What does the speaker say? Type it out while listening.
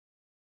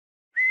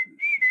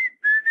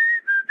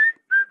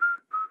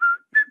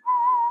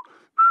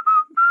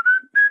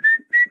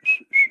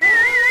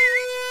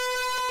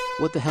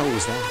What the hell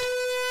was that?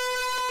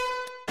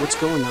 What's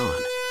going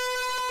on?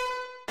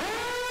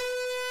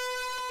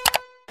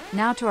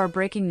 Now to our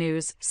breaking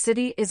news.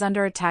 City is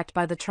under attack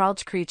by the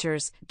Trollge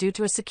creatures. Due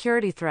to a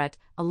security threat,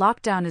 a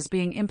lockdown is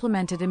being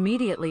implemented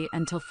immediately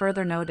until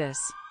further notice.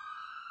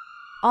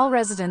 All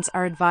residents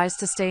are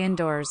advised to stay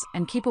indoors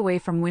and keep away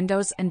from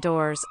windows and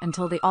doors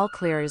until the all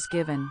clear is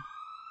given.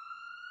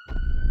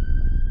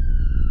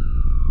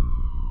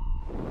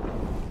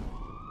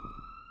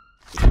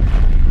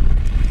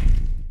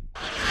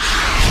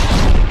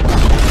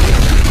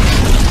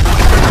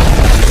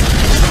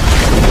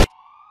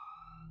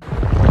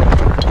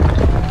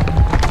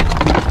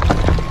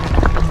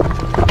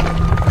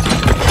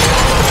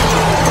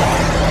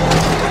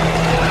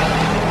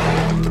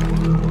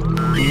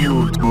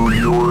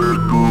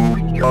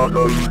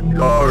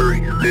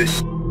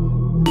 This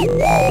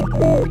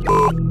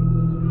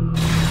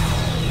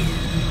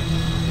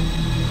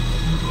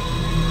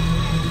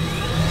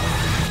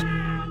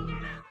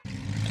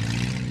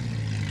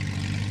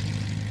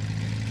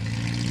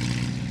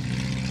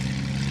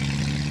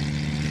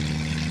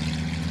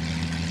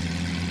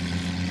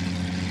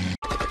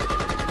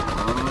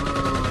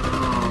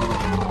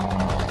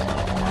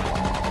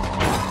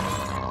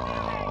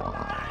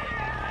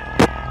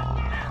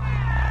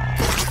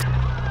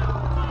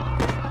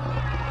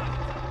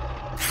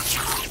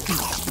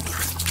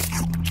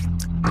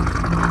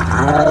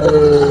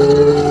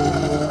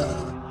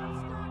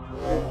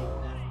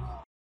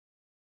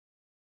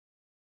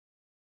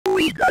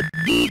we just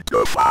need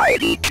to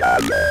fight each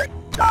other.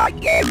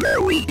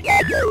 Together we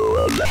can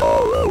rule the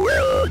whole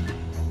world.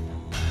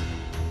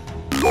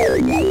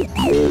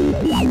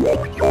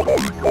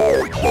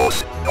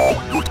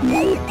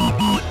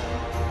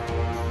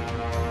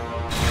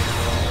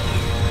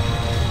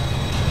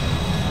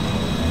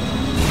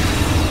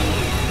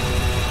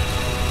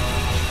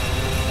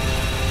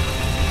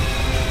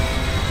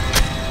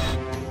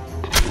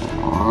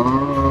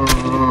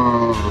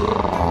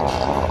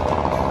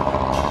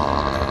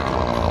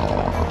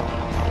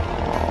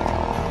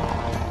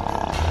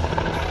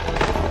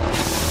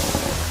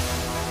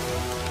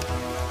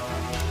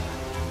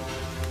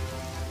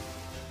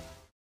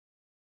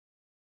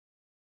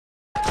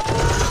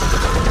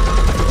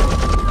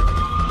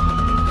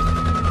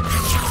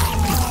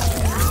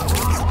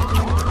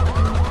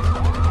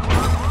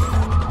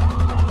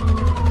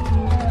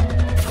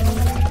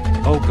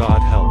 Oh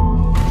God, help.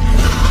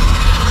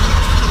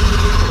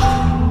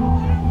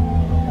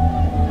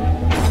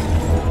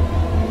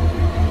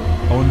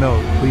 Oh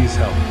no, please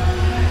help.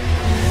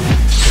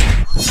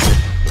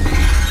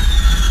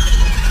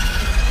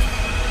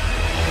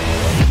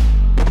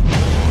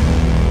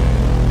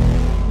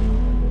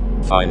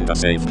 Find a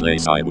safe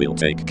place, I will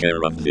take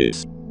care of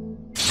this.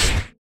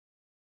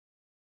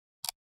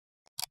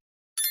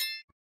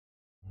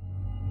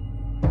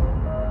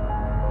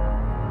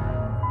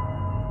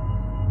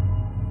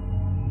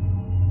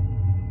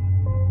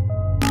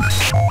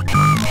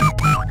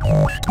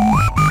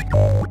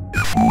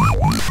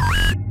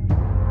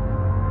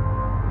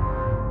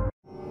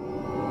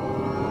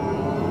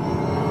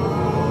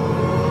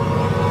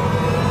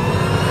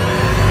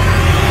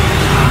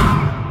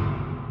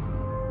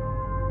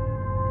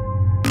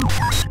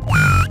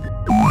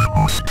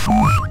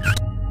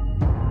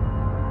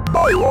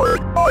 My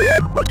lord, I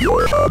am but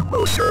your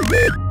humble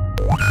servant.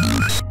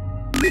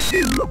 This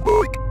is the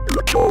book,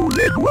 the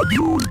chosen one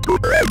used to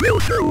travel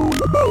through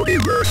the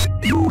multiverse.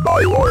 You,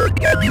 my lord,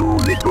 can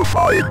use it to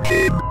find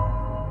him.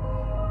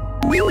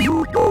 Will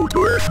you go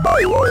to Earth,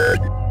 my lord?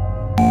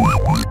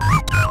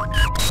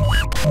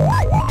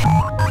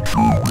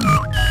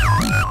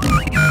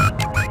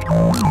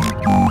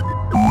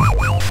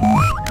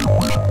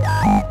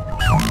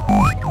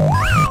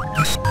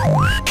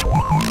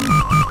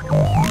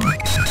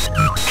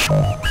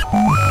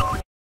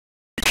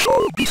 It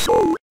shall be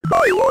so,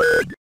 my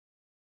lord.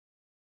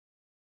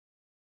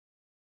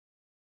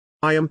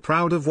 I am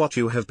proud of what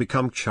you have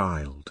become,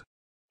 child.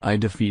 I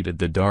defeated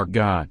the Dark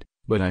God,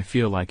 but I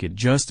feel like it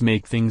just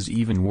make things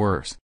even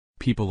worse.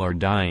 People are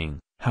dying.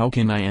 How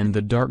can I end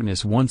the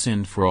darkness once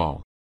and for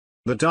all?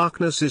 The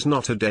darkness is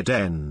not a dead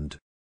end.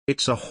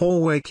 It's a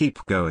hallway,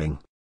 keep going.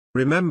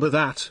 Remember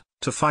that,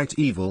 to fight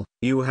evil,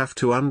 you have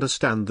to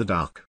understand the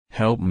dark.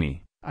 Help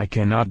me, I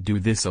cannot do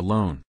this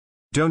alone.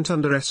 Don't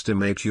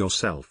underestimate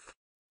yourself.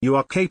 You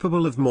are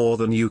capable of more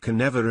than you can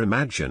ever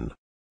imagine.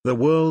 The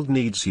world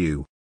needs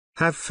you.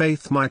 Have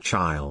faith, my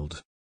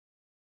child.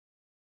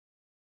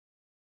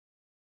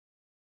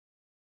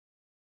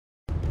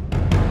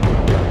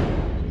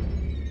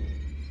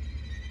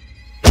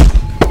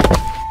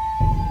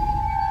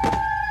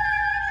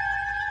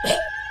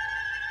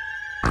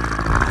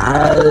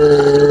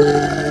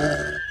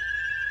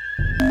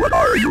 What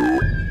are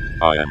you?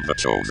 I am the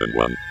chosen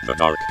one, the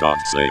Dark God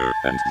Slayer,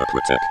 and the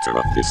protector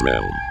of this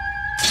realm.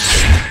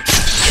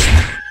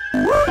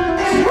 What?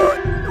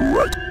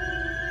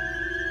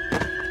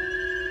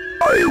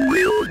 I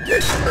will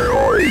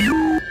destroy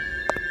you.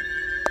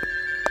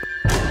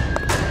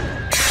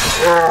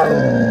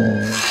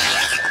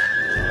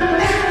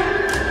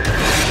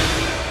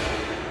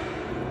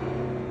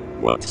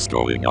 What's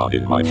going on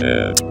in my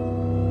head?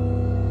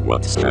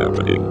 What's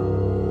happening?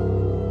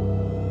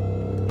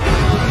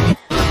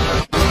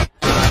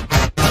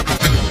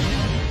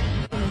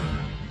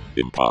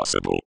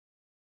 Impossible.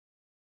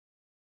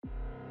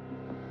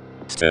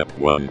 Step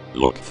 1,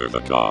 look for the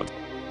god.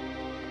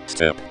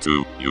 Step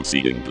 2, you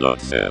seeing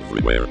bloods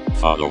everywhere.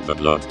 Follow the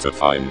blood to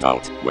find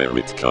out where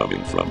it's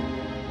coming from.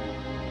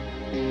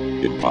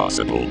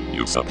 Impossible,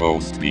 you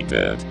supposed to be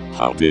dead.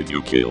 How did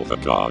you kill the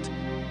god?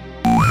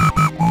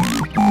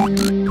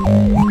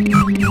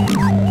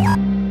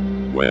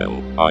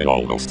 Well, I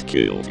almost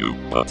killed you,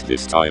 but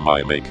this time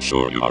I make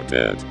sure you are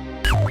dead.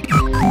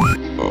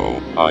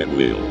 Oh, I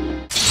will.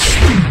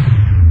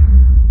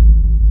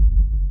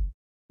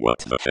 What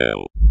the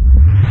hell?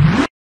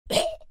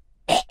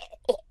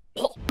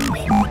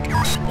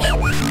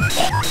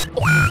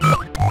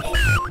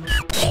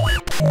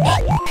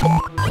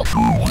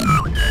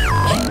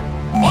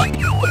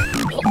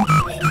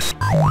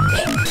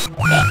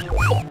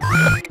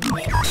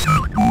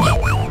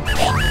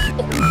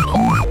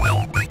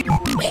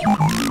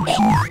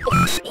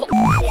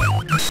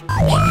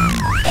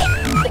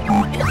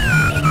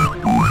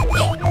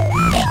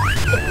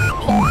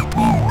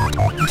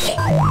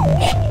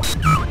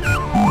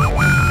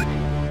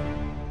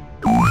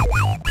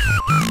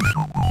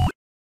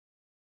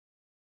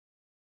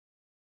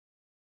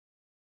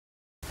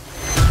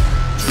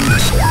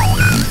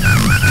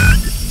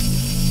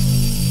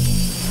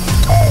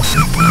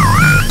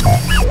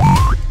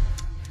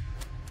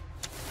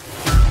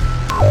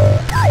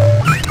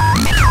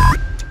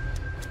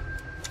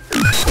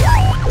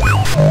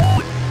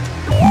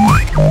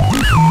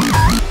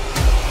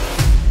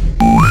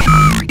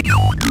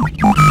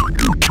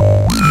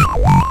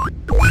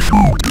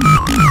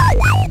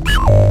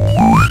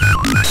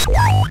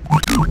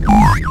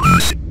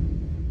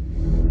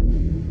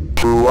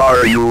 Who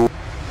are you?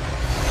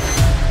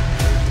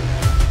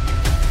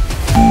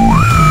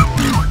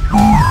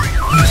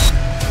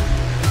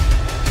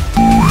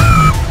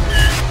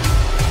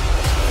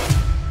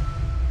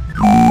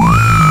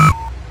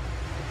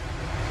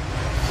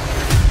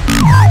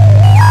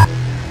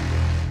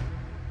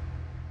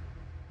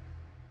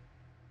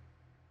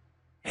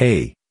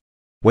 Hey.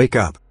 Wake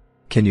up.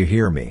 Can you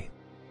hear me?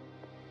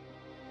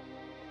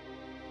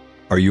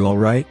 Are you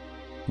alright?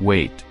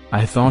 Wait,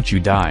 I thought you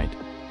died.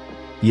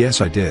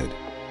 Yes, I did.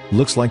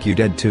 Looks like you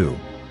dead too.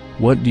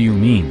 What do you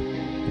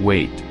mean?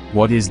 Wait,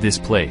 what is this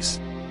place?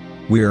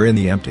 We are in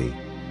the empty.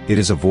 It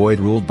is a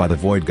void ruled by the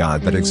void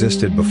god that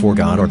existed before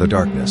God or the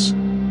darkness.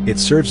 It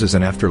serves as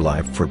an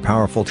afterlife for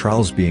powerful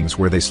Trollge beings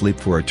where they sleep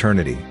for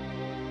eternity.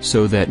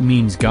 So that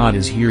means God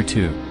is here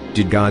too.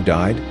 Did God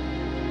died?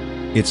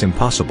 It's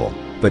impossible,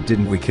 but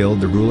didn't we kill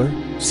the ruler?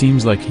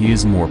 Seems like he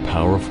is more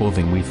powerful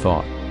than we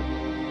thought.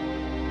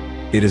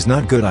 It is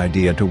not good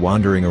idea to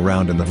wandering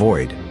around in the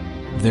void.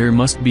 There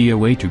must be a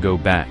way to go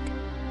back.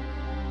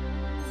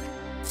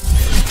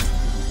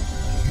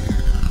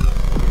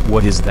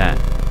 What is that?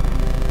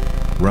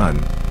 Run.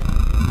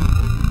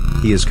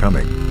 He is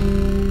coming.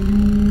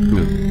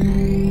 Who?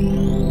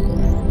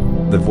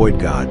 The void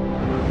god.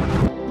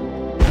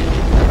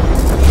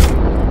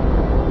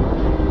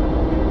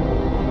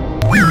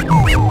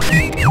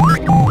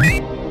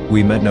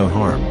 We meant no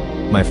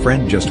harm. My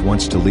friend just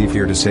wants to leave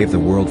here to save the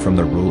world from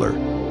the ruler.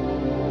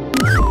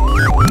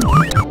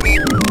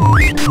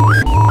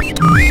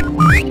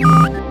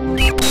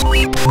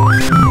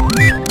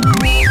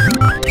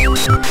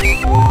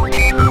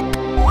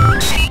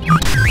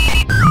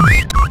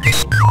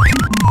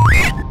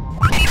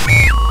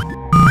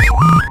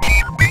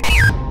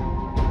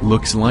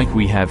 Looks like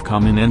we have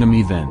common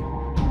enemy then.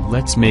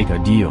 Let's make a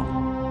deal.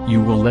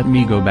 You will let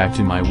me go back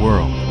to my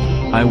world.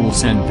 I will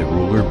send the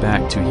ruler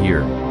back to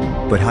here.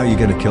 But how you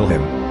gonna kill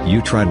him?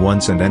 You tried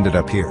once and ended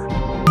up here.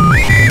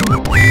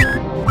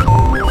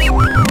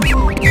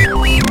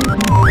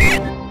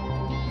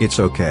 It's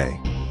okay.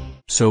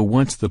 So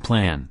what's the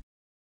plan?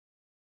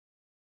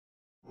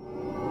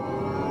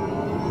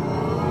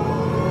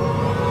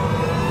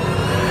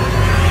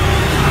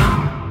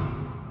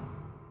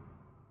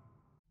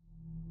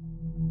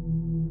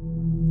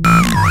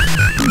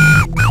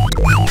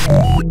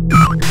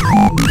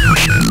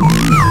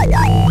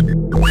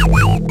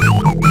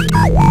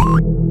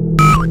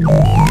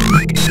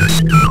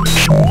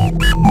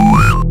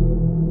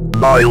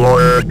 My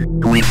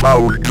lord, we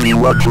found the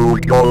one who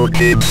called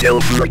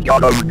himself the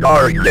God of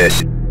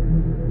Darkness.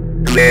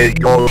 They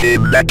called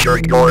him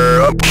Massacre.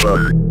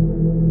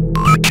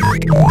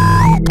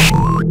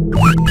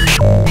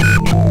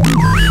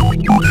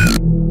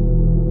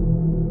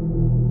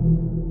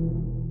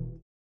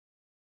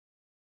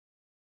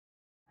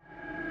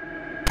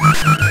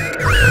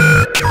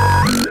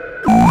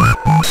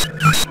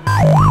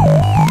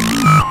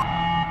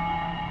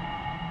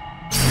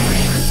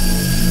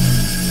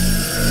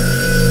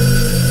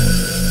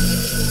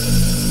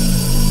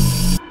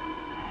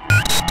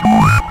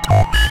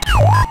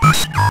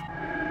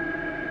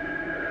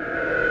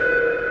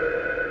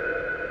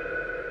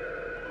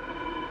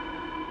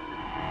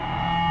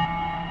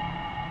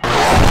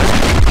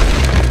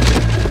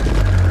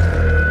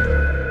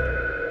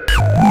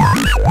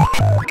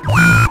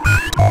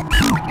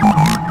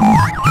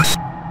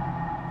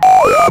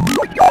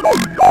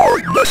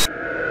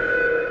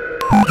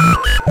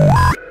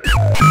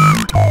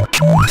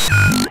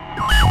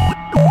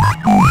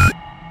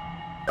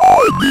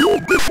 I kneel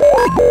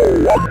before no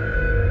one.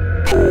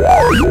 Who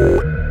are you?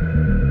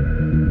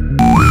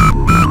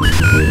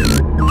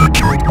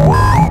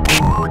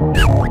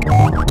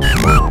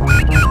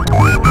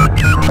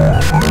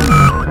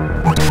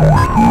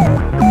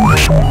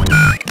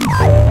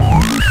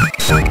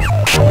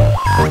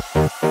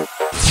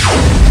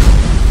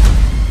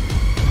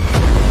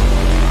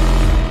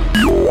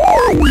 You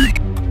are weak.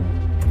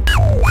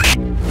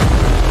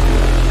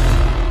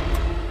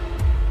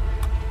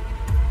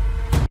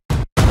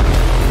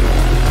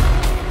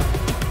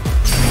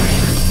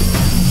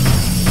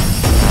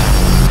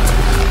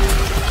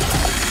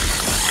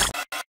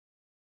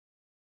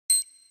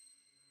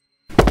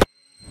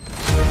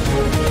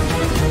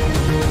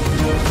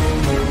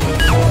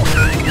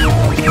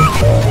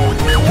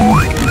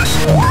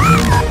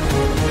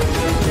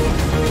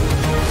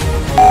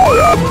 I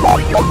am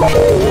not gonna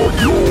hold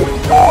you.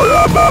 I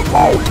am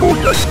about to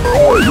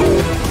destroy you.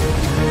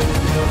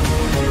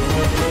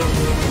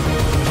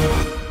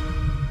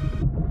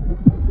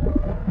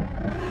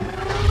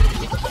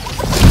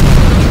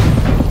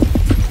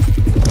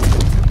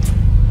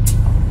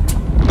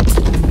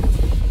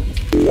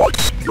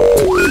 What's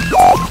going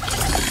on?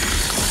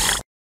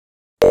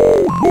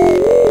 Oh no!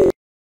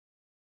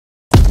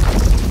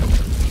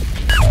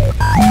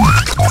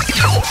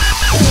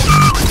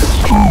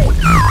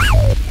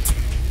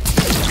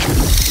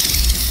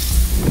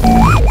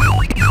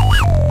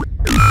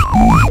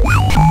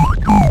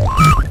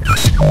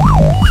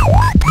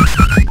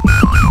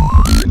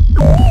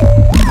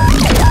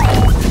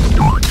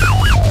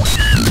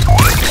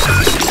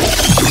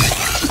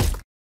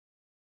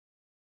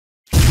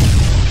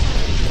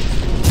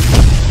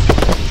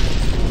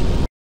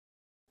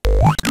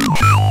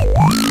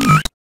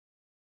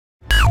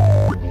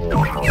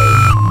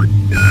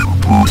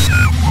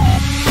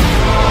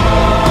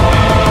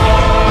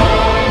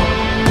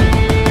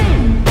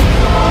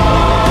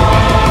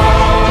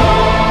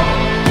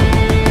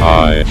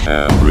 I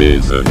have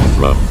risen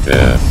from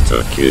death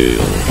to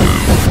kill you.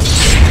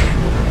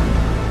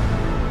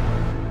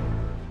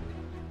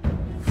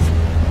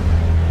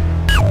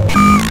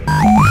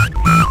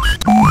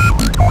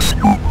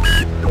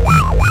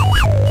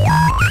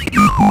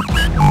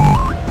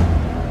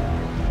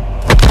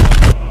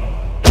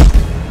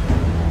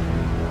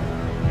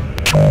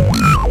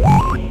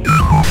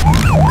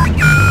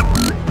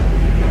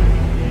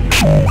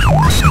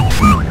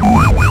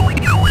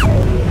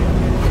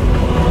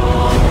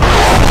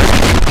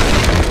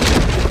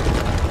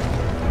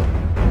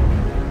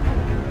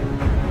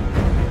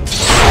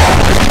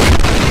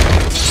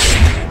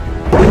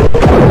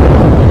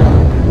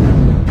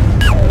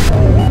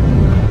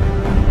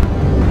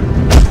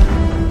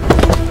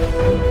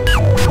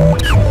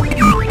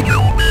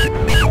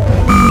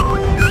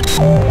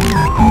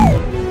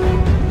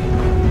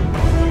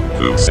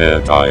 Who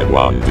said I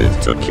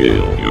wanted to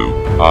kill you?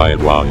 I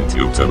want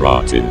you to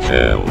rot in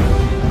hell.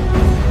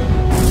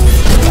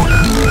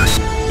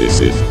 This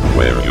is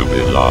where you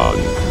belong.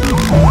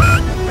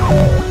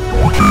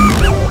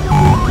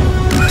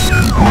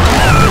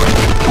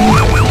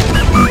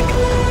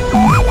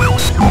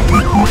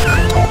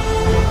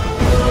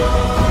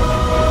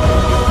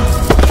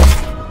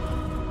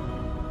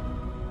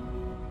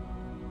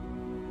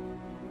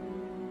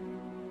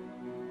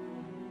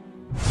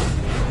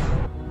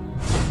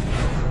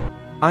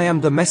 I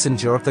am the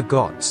messenger of the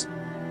gods.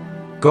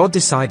 God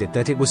decided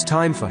that it was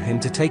time for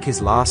him to take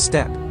his last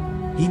step.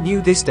 He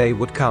knew this day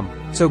would come,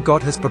 so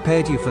God has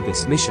prepared you for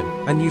this mission,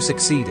 and you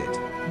succeeded.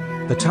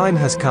 The time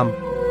has come.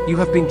 You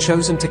have been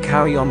chosen to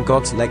carry on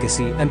God's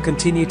legacy and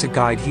continue to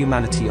guide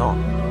humanity on.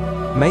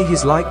 May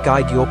his light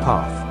guide your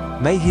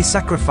path. May his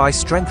sacrifice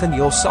strengthen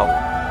your soul.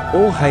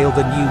 All hail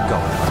the new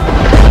God.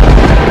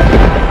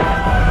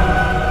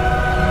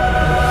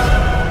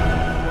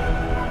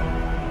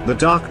 The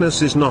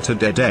darkness is not a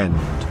dead end.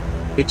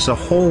 It's a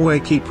hallway,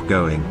 keep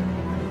going.